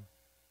 soul, mind.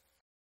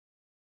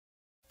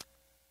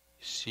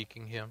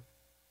 Seeking him.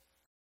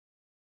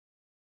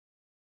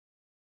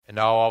 And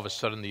now all of a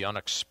sudden the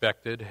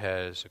unexpected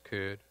has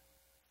occurred.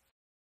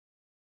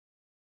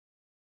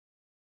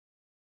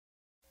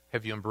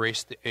 Have you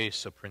embraced the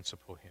Asa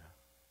principle here?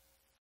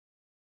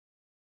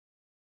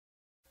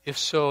 If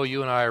so,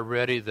 you and I are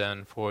ready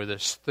then for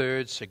this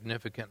third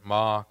significant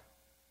mark.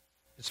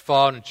 It's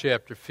found in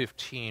chapter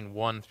 15,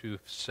 1 through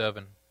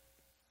 7.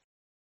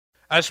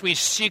 As we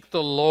seek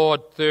the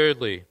Lord,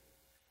 thirdly,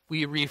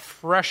 we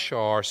refresh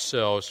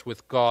ourselves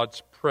with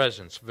God's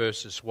presence,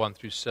 verses 1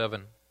 through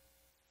 7.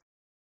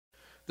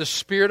 The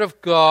Spirit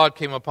of God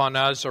came upon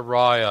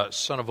Azariah,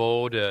 son of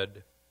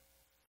Oded.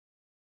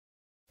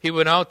 He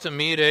went out to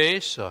meet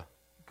Asa.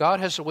 God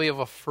has a way of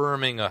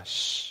affirming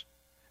us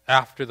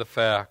after the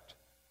fact,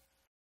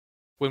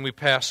 when we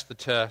pass the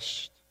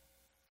test,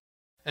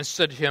 and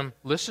said to him,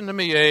 listen to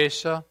me,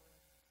 Asa,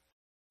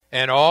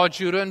 and all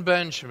Judah and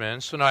Benjamin.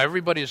 So now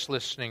everybody is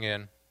listening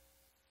in.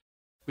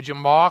 Would you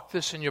mark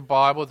this in your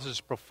Bible? This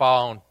is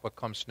profound, what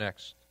comes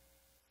next.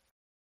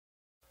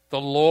 The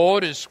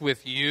Lord is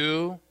with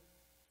you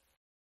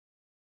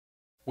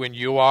when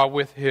you are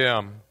with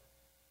Him.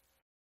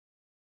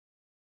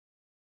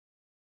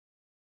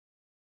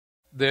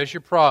 There's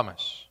your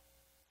promise.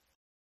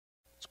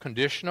 It's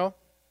conditional.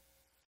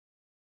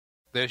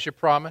 There's your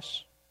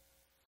promise.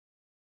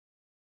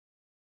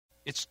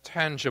 It's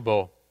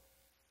tangible.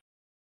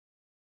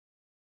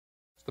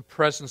 It's the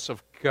presence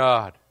of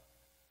God.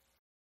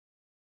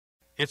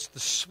 It's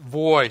the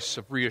voice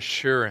of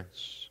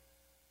reassurance.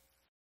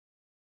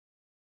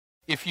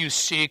 If you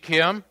seek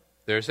Him,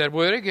 there's that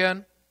word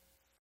again,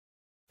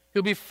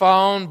 He'll be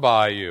found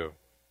by you.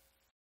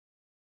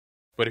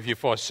 But if you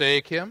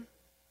forsake Him,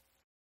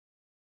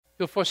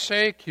 He'll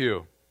forsake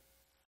you.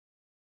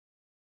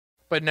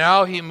 But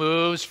now He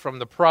moves from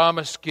the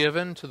promise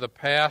given to the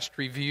past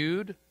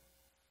reviewed,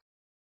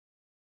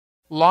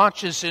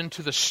 launches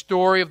into the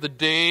story of the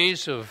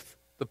days of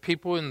the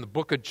people in the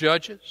book of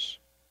Judges.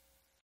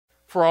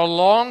 For a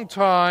long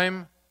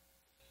time,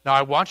 now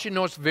I want you to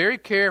notice very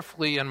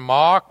carefully and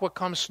mark what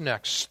comes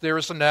next. There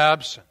is an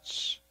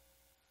absence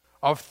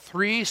of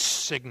three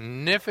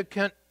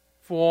significant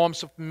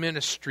forms of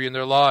ministry in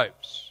their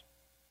lives.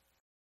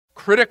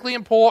 Critically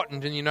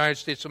important in the United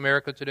States of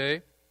America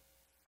today.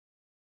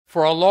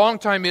 For a long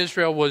time,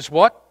 Israel was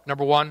what?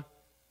 Number one,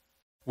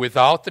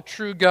 without the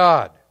true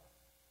God.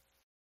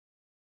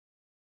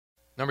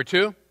 Number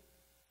two,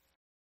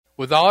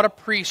 without a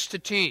priest to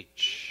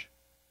teach.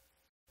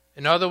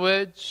 In other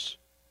words,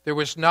 there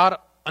was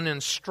not an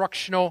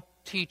instructional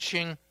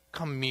teaching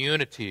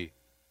community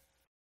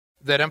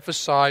that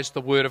emphasized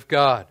the Word of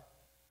God.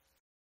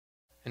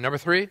 And number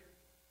three,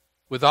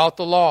 without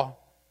the law,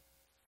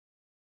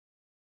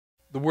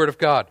 the Word of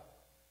God.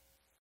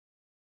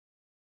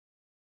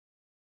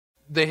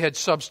 They had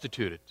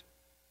substituted,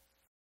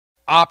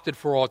 opted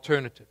for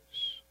alternatives.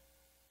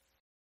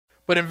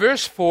 But in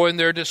verse 4, in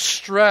their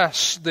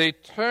distress, they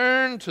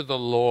turned to the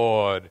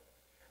Lord,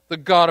 the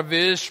God of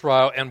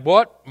Israel, and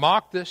what?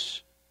 Mark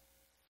this.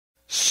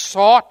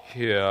 Sought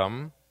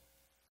Him,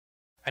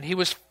 and He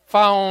was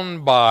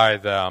found by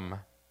them.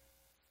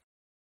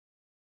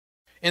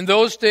 In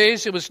those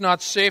days, it was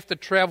not safe to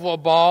travel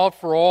abroad,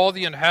 for all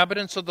the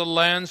inhabitants of the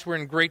lands were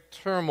in great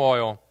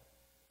turmoil.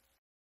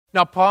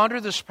 Now ponder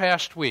this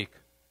past week.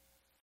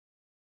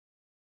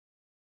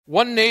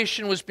 One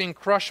nation was being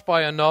crushed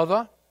by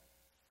another,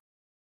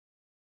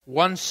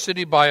 one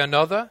city by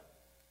another,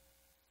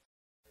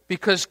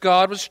 because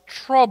God was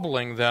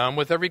troubling them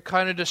with every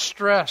kind of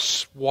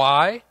distress.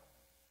 Why?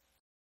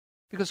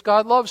 Because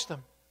God loves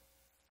them.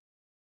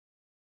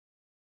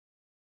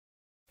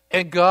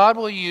 And God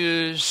will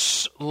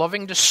use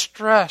loving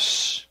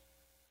distress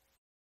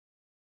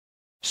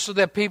so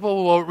that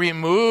people will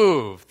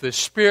remove the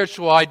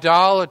spiritual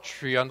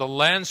idolatry on the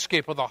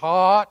landscape of the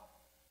heart,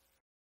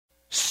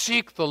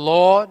 seek the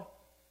Lord,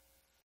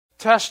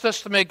 test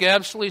us to make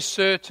absolutely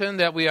certain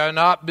that we are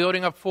not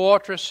building up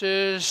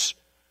fortresses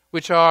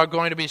which are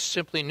going to be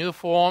simply new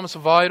forms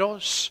of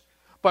idols,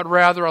 but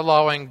rather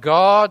allowing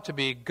God to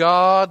be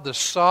God, the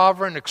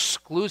sovereign,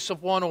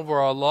 exclusive one over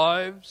our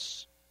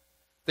lives.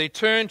 They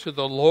turned to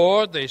the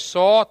Lord. They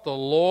sought the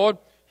Lord.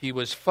 He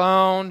was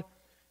found.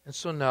 And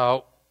so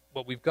now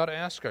what we've got to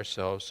ask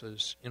ourselves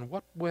is, in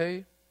what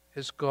way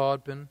has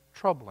God been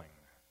troubling,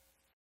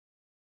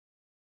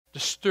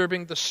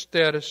 disturbing the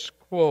status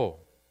quo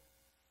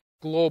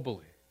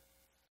globally,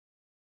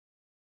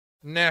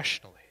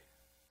 nationally,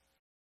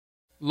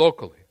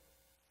 locally?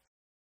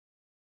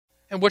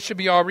 And what should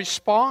be our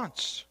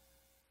response?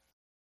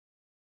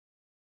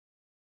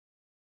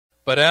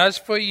 But as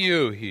for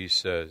you, he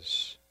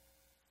says,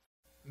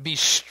 be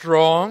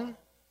strong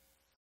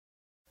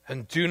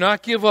and do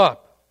not give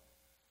up,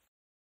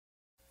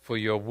 for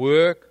your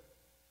work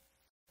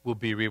will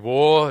be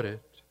rewarded.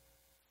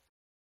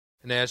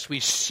 And as we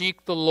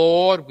seek the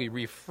Lord, we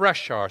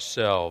refresh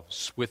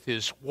ourselves with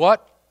His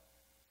what?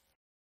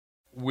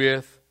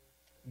 With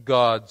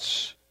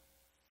God's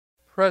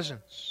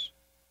presence.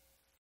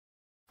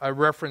 I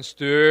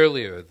referenced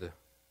earlier the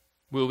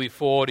movie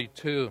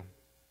 42.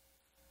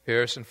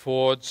 Harrison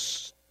Ford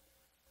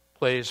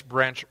plays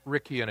Branch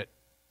Rickey in it.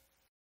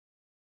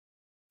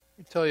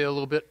 Let me tell you a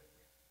little bit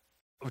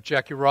of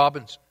Jackie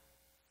Robinson.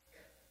 I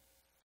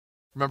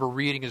remember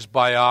reading his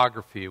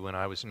biography when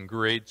I was in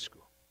grade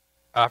school.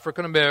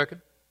 African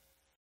American,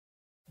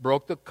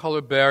 broke the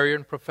color barrier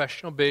in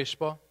professional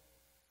baseball,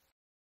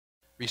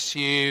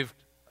 received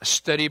a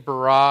steady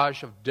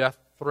barrage of death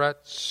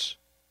threats.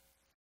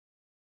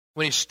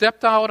 When he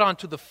stepped out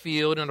onto the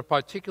field in a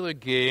particular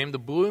game, the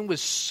booing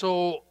was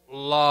so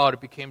loud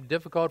it became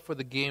difficult for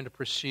the game to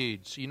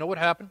proceed. So you know what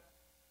happened?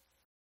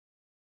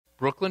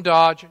 Brooklyn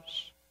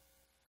Dodgers,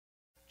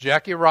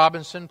 Jackie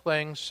Robinson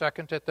playing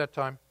second at that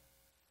time.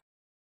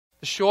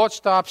 The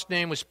shortstop's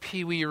name was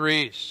Pee Wee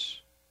Reese.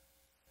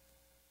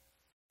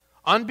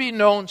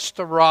 Unbeknownst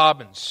to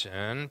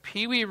Robinson,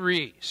 Pee Wee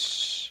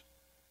Reese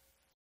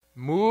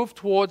moved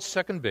towards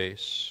second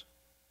base,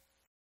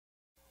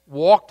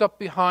 walked up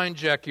behind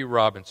Jackie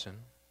Robinson,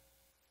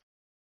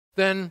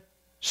 then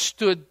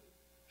stood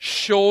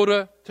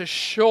shoulder to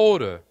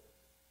shoulder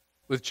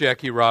with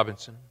Jackie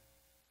Robinson.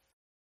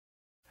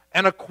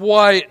 And a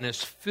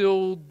quietness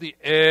filled the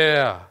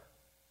air.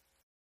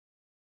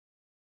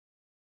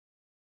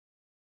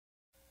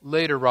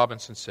 Later,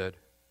 Robinson said,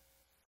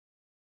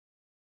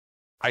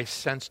 I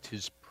sensed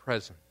his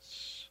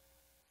presence.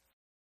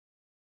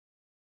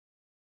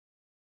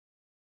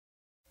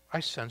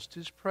 I sensed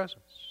his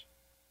presence.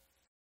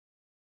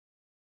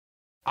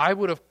 I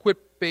would have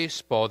quit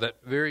baseball that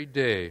very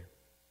day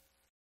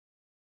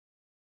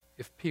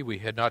if Pee Wee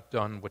had not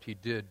done what he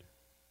did.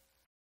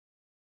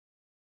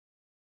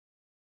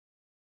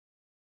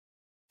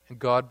 And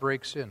God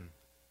breaks in.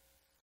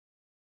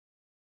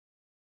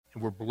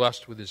 And we're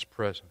blessed with his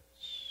presence.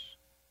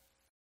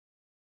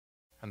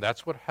 And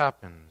that's what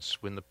happens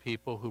when the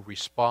people who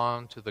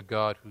respond to the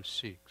God who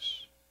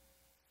seeks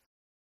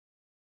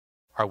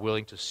are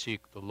willing to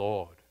seek the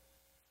Lord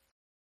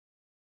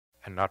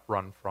and not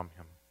run from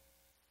him.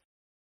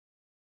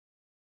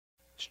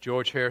 As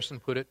George Harrison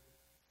put it,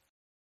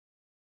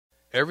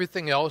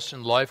 everything else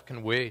in life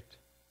can wait,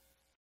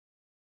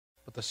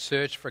 but the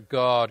search for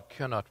God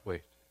cannot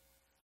wait.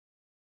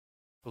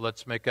 So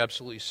let's make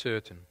absolutely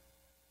certain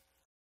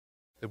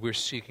that we're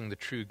seeking the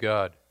true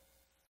God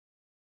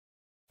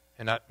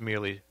and not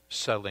merely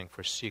settling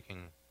for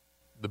seeking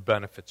the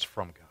benefits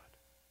from God.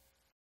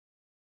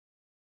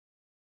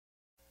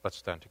 Let's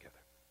stand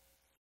together.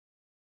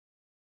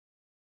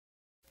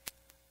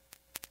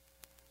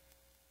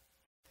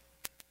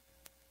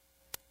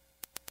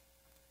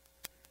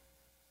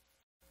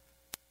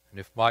 And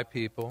if my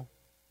people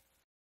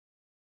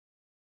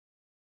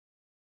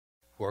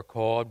who are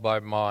called by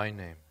my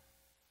name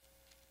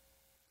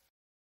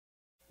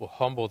will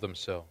humble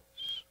themselves,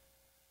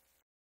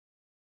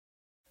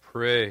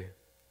 pray,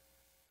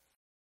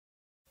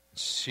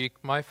 seek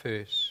my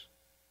face,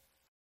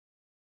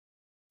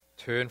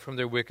 turn from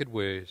their wicked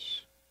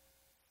ways,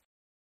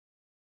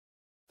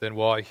 then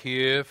will I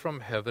hear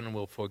from heaven and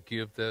will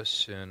forgive their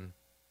sin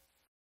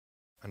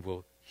and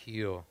will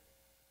heal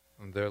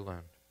their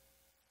land.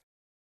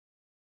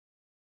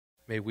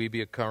 May we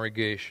be a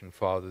congregation,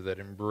 Father, that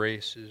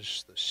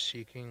embraces the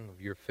seeking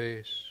of your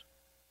face,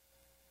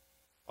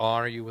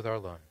 honor you with our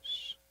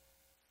lives,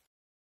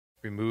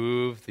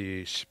 remove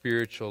the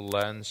spiritual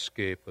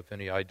landscape of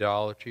any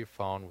idolatry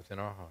found within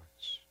our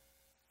hearts,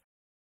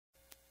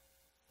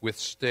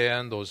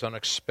 withstand those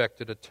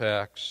unexpected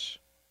attacks,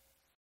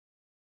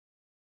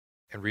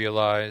 and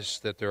realize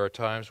that there are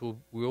times we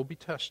will be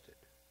tested.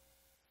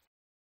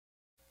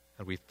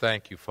 And we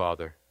thank you,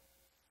 Father,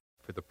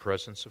 for the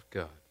presence of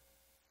God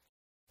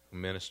who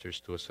ministers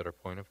to us at our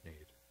point of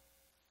need.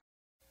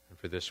 And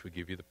for this we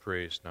give you the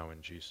praise now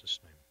in Jesus'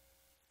 name.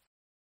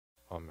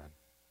 Amen.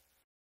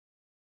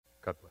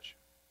 God bless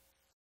you.